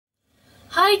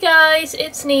Hi guys,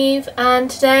 it's Neve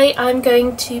and today I'm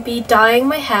going to be dyeing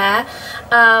my hair.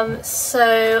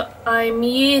 So I'm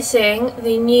using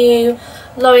the new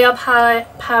L'Oreal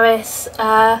Paris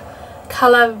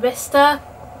ColoRista,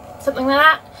 something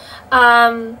like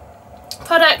that,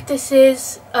 product. This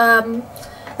is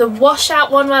the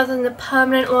washout one rather than the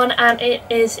permanent one, and it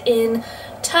is in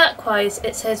turquoise.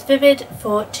 It says vivid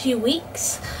for 2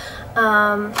 weeks.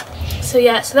 So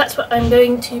that's what I'm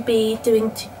going to be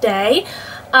doing today.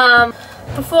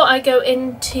 Before I go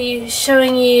into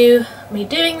showing you me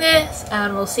doing this,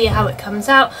 and we'll see how it comes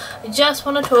out, I just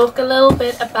want to talk a little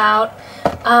bit about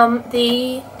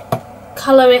the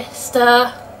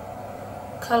ColoRista,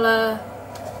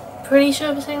 pretty sure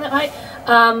I'm saying that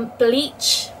right,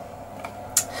 bleach.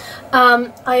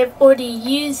 I have already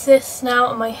used this now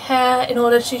on my hair in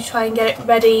order to try and get it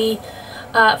ready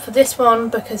for this one,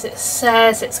 because it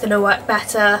says it's going to work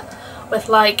better with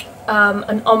like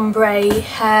an ombre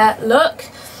hair look.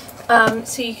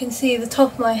 So you can see the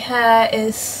top of my hair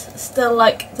is still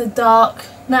like the dark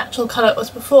natural colour it was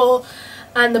before,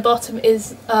 and the bottom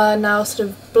is now sort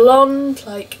of blonde,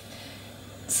 like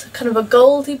it's kind of a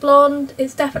goldy blonde.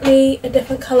 It's definitely a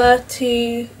different colour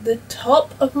to the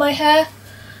top of my hair.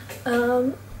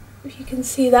 If you can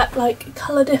see that like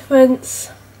colour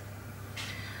difference.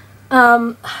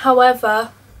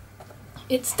 However,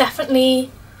 it's definitely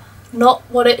not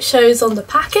what it shows on the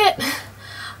packet.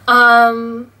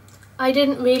 I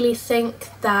didn't really think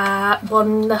that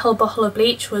one little bottle of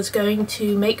bleach was going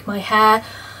to make my hair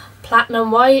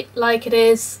platinum white like it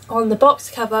is on the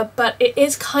box cover, but it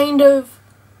is kind of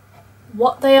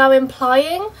what they are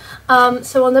implying.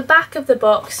 So on the back of the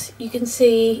box you can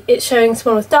see it's showing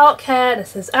someone with dark hair and it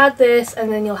says add this,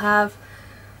 and then you'll have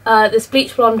this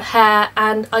bleach blonde hair,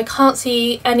 and I can't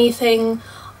see anything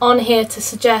on here to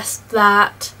suggest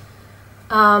that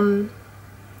one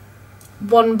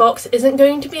box isn't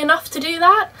going to be enough to do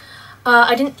that.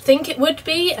 I didn't think it would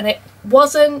be, and it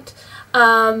wasn't,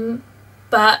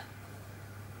 but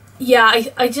yeah,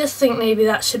 I just think maybe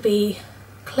that should be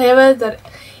clearer, that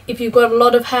if you've got a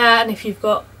lot of hair and if you've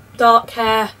got dark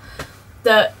hair,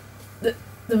 that the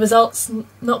result's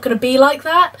not going to be like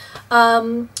that.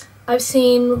 I've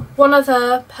seen one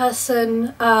other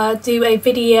person do a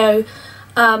video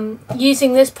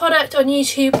using this product on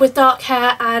YouTube with dark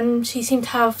hair, and she seemed to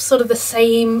have sort of the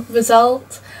same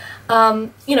result.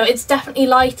 You know, it's definitely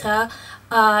lighter.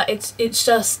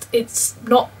 It's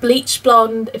not bleach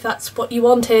blonde. If that's what you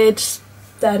wanted,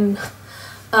 then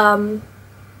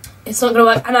it's not going to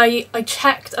work. And I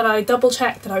checked and I double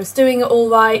checked that I was doing it all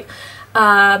right.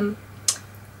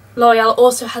 L'Oreal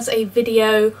also has a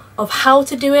video of how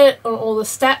to do it, on all the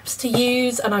steps to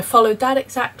use, and I followed that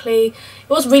exactly. It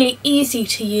was really easy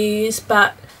to use,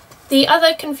 but the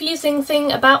other confusing thing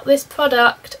about this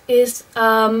product is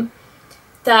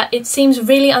that it seems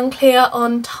really unclear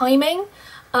on timing.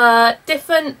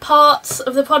 Different parts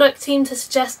of the product seem to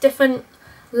suggest different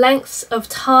lengths of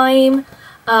time.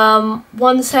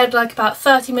 One said like about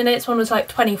 30 minutes, one was like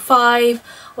 25.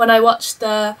 When I watched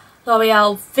the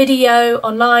L'Oreal video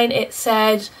online it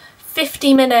said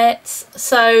 50 minutes,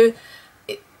 so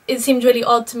it seemed really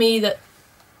odd to me that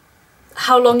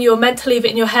how long you were meant to leave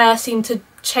it in your hair seemed to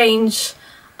change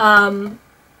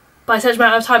by such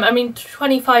amount of time. I mean,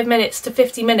 25 minutes to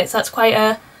 50 minutes, that's quite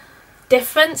a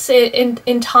difference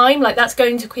in time, like that's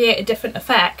going to create a different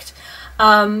effect.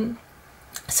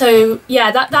 So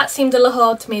yeah, that seemed a little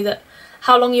odd to me, that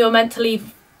how long you were meant to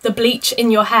leave the bleach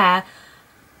in your hair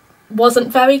wasn't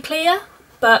very clear,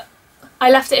 but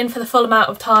I left it in for the full amount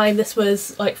of time. This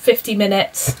was like 50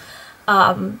 minutes.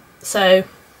 So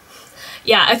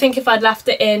yeah, I think if I'd left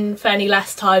it in for any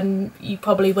less time you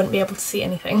probably wouldn't be able to see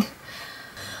anything.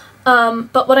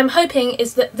 But what I'm hoping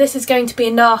is that this is going to be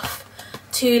enough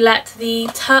to let the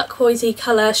turquoisey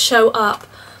colour show up,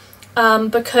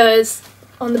 because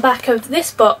on the back of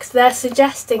this box they're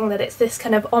suggesting that it's this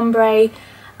kind of ombre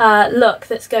look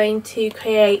that's going to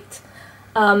create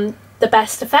the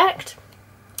best effect,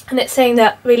 and it's saying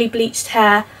that really bleached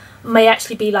hair may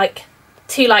actually be like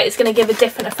too light. It's going to give a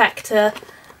different effect to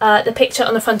the picture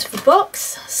on the front of the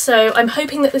box, so I'm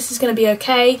hoping that this is going to be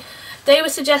okay. They were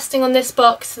suggesting on this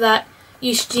box that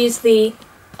you should use the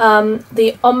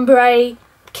ombre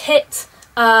kit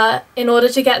in order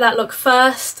to get that look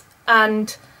first,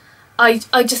 and I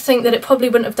just think that it probably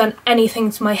wouldn't have done anything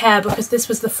to my hair, because this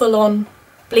was the full-on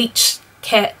bleach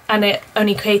kit and it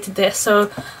only created this, so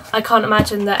I can't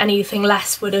imagine that anything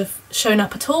less would have shown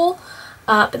up at all,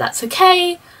 but that's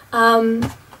okay.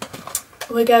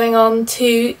 We're going on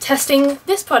to testing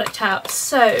this product out.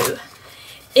 So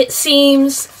it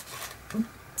seems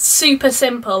super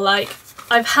simple. Like,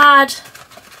 I've had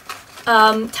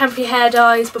temporary hair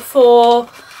dyes before.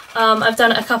 I've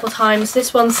done it a couple times.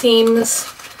 This one seems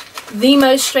the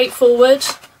most straightforward.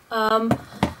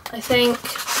 I think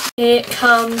it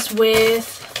comes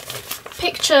with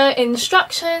picture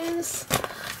instructions,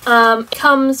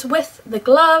 comes with the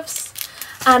gloves,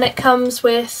 and it comes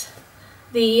with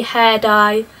the hair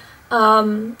dye,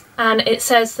 and it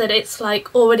says that it's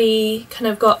like already kind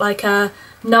of got like a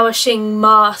nourishing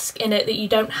mask in it, that you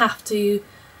don't have to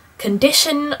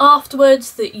condition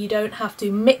afterwards, that you don't have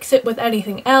to mix it with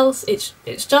anything else. It's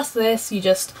just this. You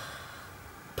just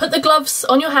put the gloves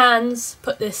on your hands,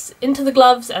 put this into the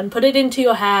gloves and put it into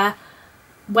your hair,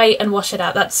 wait and wash it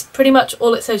out. That's pretty much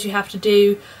all it says you have to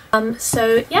do.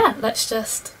 So yeah, let's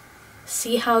just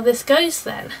see how this goes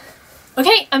then.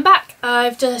 Okay, I'm back.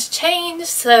 I've just changed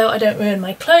so I don't ruin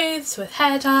my clothes with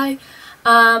hair dye,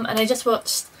 and I just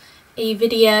watched a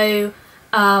video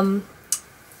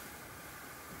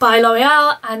by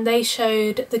L'Oreal, and they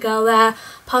showed the girl there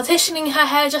partitioning her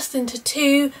hair just into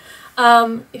two,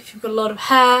 if you've got a lot of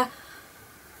hair,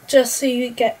 just so you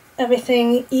get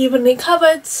everything evenly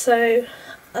covered. So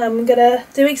I'm gonna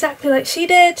do exactly like she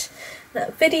did in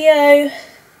that video,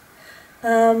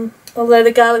 although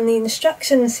the girl in the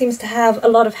instructions seems to have a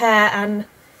lot of hair and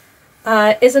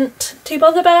isn't too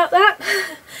bothered about that.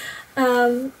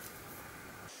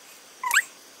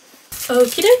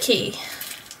 Okie dokie.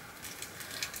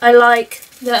 I like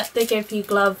that they give you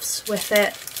gloves with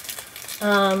it,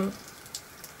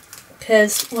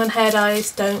 because when hair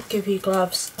dyes don't give you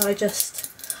gloves, I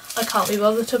can't be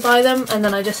bothered to buy them, and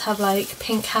then I just have like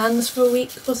pink hands for a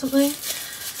week or something.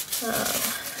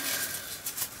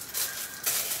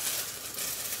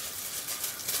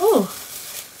 Oh,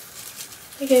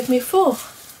 they gave me 4.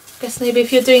 Guess maybe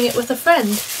if you're doing it with a friend.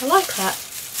 I like that.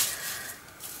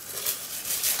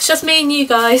 It's just me and you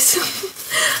guys.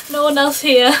 No one else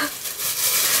here.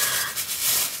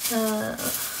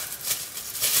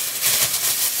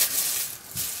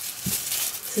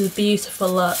 This is a beautiful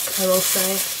look, I will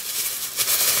say.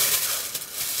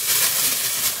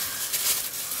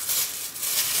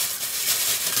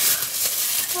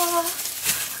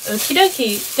 Okie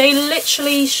dokie. They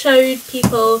literally showed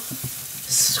people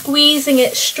squeezing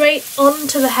it straight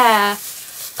onto the hair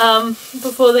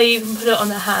before they even put it on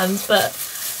their hands, but I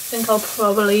think I'll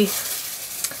probably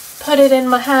put it in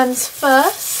my hands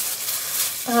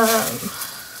first,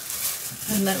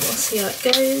 and then we'll see how it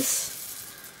goes.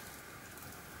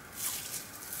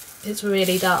 It's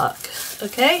really dark,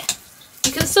 okay?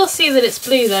 You can still see that it's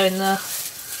blue though in the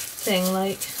thing,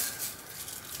 like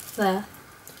there.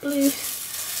 Blue.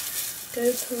 Go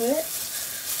through it.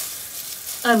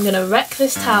 I'm gonna wreck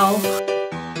this towel.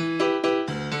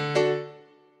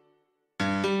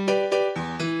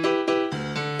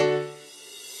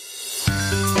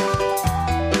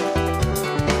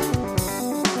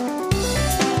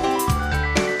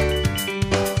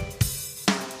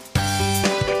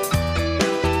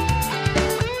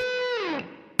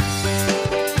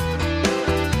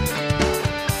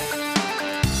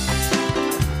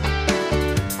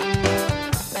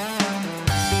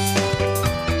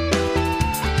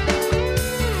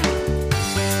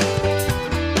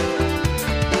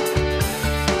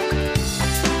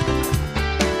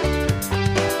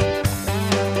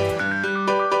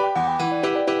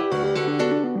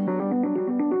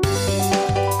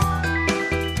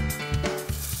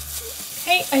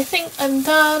 I think I'm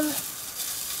done.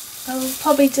 I'll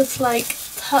probably just like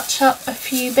touch up a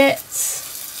few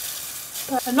bits,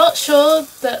 but I'm not sure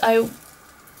that I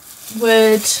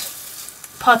would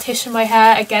partition my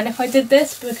hair again if I did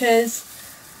this, because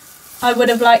I would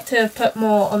have liked to have put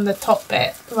more on the top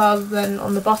bit rather than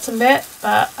on the bottom bit,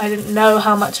 but I didn't know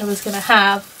how much I was going to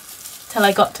have till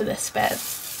I got to this bit.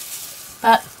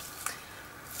 But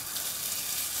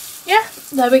yeah,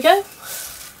 there we go.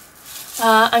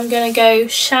 I'm going to go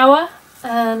shower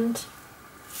and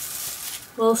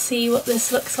we'll see what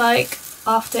this looks like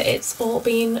after it's all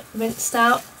been rinsed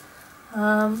out,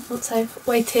 once I've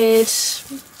waited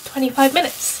 25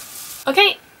 minutes.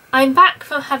 Okay, I'm back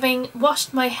from having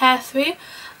washed my hair through.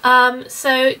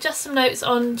 So just some notes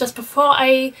on just before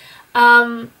I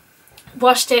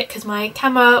washed it, because my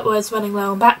camera was running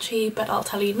low on battery, but I'll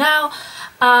tell you now.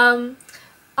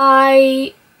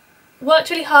 I worked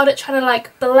really hard at trying to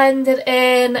like blend it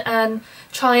in and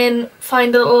try and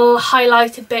find little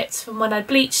highlighted bits from when I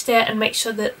bleached it and make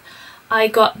sure that I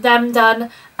got them done.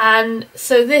 And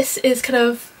so this is kind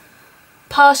of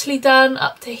partially done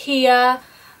up to here.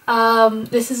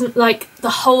 This isn't like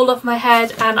the whole of my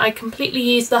head, and I completely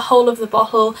used the whole of the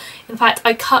bottle. In fact,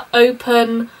 I cut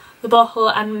open the bottle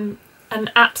and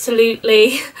and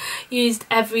absolutely used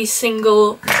every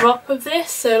single drop of this.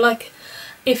 So like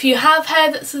if you have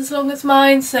hair that's as long as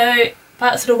mine, so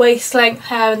that sort of waist length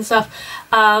hair and stuff,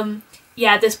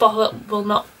 yeah, this bottle will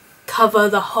not cover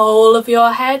the whole of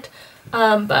your head,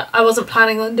 but I wasn't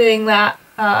planning on doing that,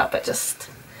 but just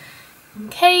in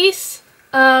case.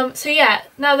 So yeah,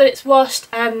 now that it's washed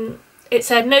and it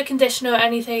said no conditioner or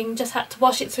anything, just had to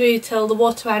wash it through till the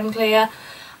water ran clear,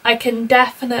 I can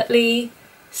definitely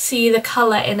see the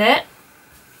colour in it.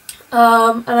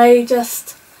 And I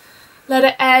just let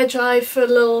it air dry for a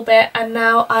little bit, and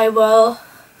now I will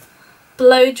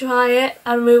blow dry it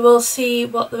and we will see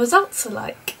what the results are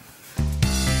like.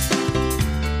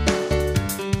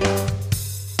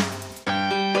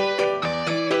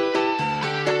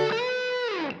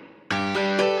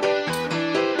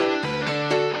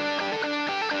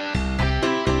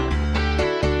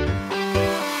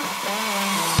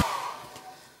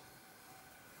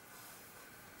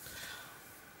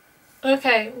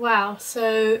 Okay, wow,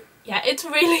 so yeah, it's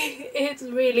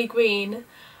really green,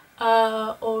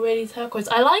 or really turquoise.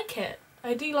 I like it,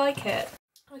 I do like it.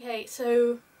 Okay,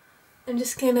 so I'm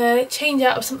just gonna change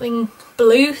out of something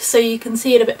blue so you can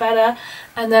see it a bit better,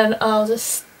 and then I'll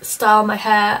just style my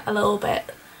hair a little bit,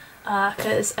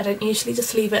 because I don't usually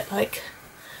just leave it like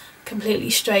completely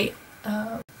straight.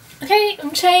 Okay,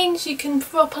 I'm changed. You can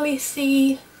properly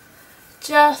see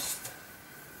just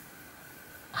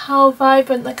how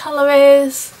vibrant the colour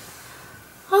is.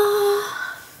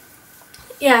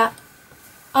 Yeah,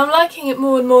 I'm liking it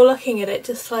more and more looking at it,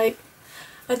 just like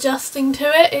adjusting to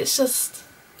it.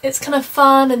 It's kind of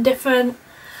fun and different.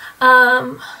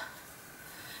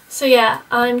 So yeah,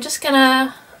 I'm just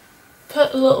gonna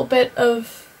put a little bit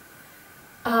of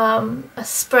a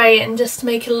spray in just to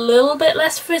make it a little bit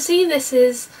less frizzy. This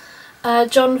is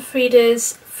John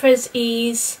Frieda's Frizz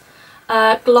Ease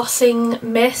glossing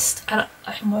mist, and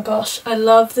oh my gosh, I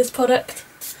love this product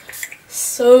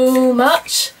so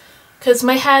much because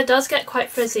my hair does get quite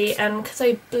frizzy, and because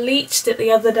I bleached it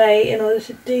the other day in order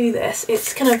to do this,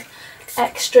 it's kind of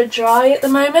extra dry at the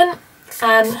moment,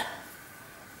 and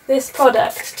this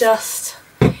product just,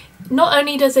 not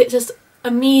only does it just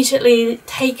immediately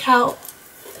take out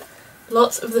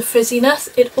lots of the frizziness,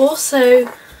 it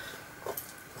also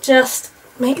just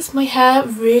makes my hair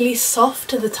really soft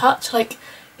to the touch. Like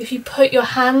if you put your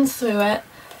hands through it,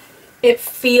 it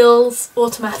feels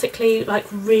automatically like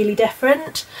really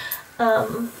different.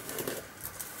 It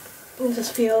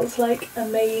just feels like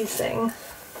amazing,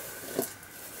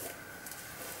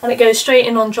 and it goes straight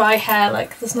in on dry hair.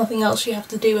 Like there's nothing else you have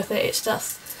to do with it. It's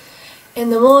just in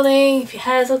the morning, if your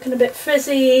hair's looking a bit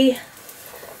frizzy,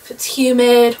 if it's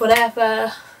humid,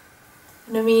 whatever,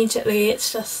 and immediately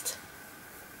it's just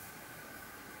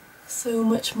so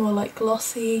much more like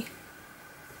glossy.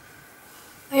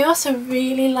 I also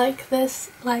really like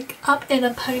this like up in a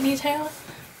ponytail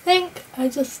thing. I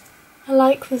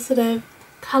like the sort of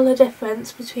colour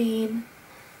difference between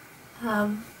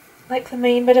like the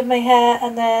main bit of my hair,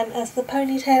 and then as the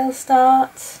ponytail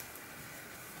starts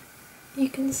you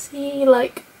can see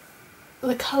like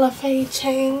the colour fade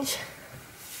change.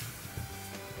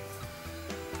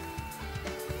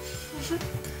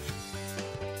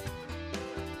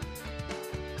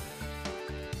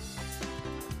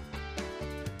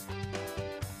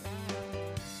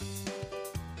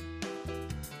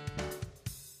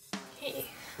 Okay,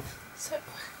 so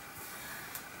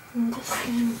I'm just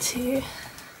going to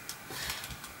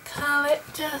curl it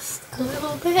just a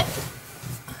little bit.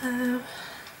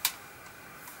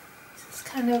 This is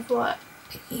kind of what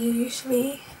I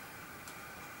usually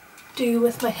do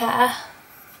with my hair.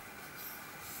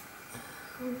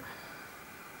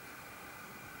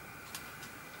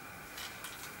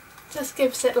 Just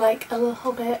gives it like a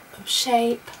little bit of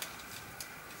shape,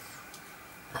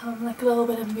 like a little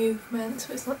bit of movement,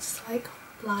 so it's not just like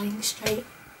lying straight.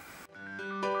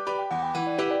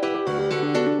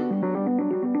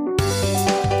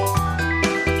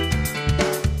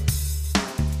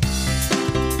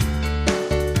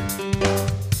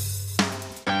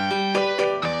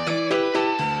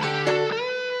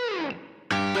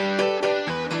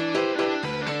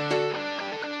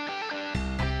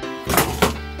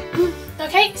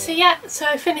 Okay, so yeah, so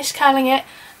I finished curling it,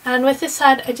 and with this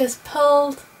side I just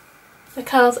pulled the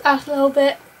curls out a little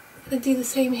bit. I'm going to do the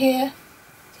same here,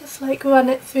 just like run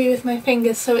it through with my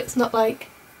fingers so it's not like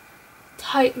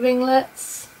tight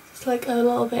ringlets, it's like a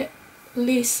little bit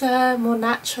looser, more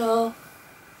natural.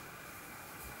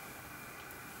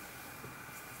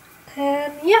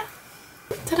 And yeah,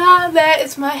 ta-da, there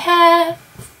is my hair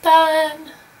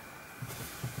done.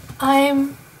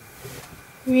 I'm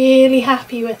really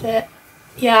happy with it.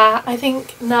 Yeah, I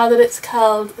think now that it's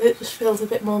curled it just feels a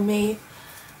bit more me.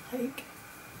 Like,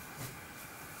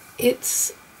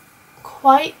 it's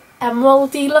quite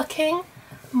emeraldy looking,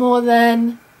 more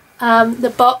than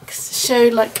the box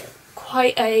showed like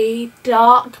quite a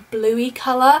dark bluey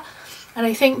colour, and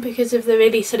I think because of the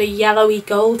really sort of yellowy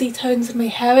goldy tones in my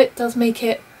hair it does make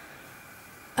it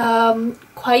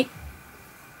quite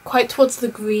towards the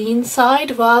green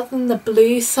side rather than the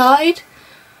blue side.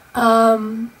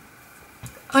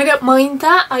 I don't mind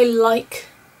that. I like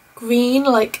green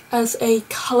like as a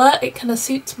colour, it kind of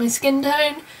suits my skin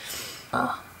tone.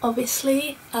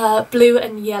 Obviously blue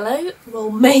and yellow will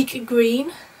make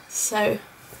green, so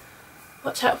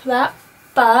watch out for that,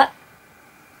 but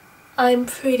I'm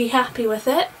pretty happy with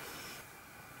it.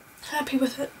 Happy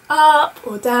with it up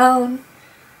or down.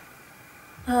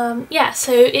 Yeah,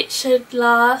 so it should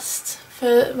last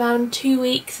for around 2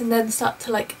 weeks and then start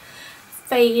to like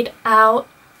fade out.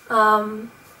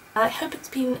 I hope it's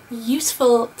been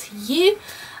useful to you.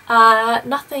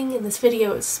 Nothing in this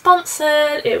video was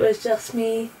sponsored, it was just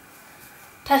me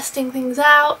testing things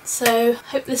out, so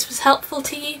hope this was helpful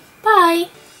to you. Bye!